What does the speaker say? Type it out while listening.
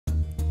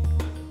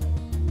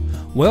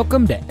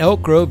Welcome to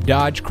Elk Grove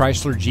Dodge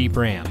Chrysler Jeep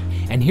Ram,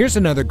 and here's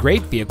another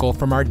great vehicle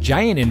from our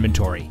giant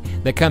inventory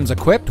that comes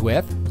equipped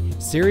with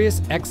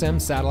Sirius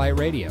XM satellite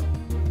radio,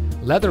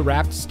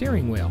 leather-wrapped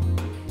steering wheel,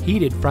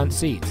 heated front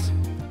seats,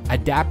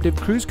 adaptive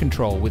cruise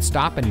control with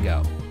stop and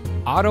go,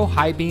 auto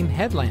high beam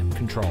headlamp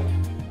control.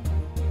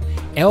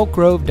 Elk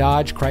Grove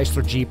Dodge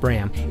Chrysler Jeep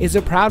Ram is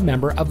a proud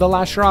member of the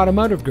Lasher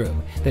Automotive Group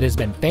that has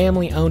been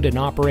family owned and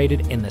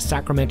operated in the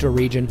Sacramento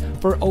region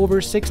for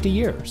over 60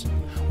 years.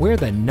 We're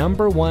the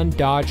 #1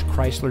 Dodge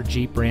Chrysler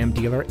Jeep Ram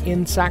dealer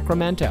in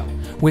Sacramento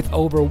with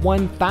over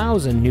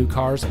 1,000 new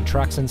cars and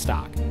trucks in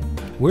stock.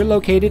 We're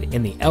located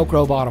in the Elk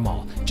Grove Auto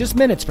Mall, just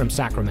minutes from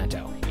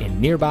Sacramento in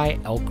nearby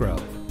Elk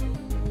Grove.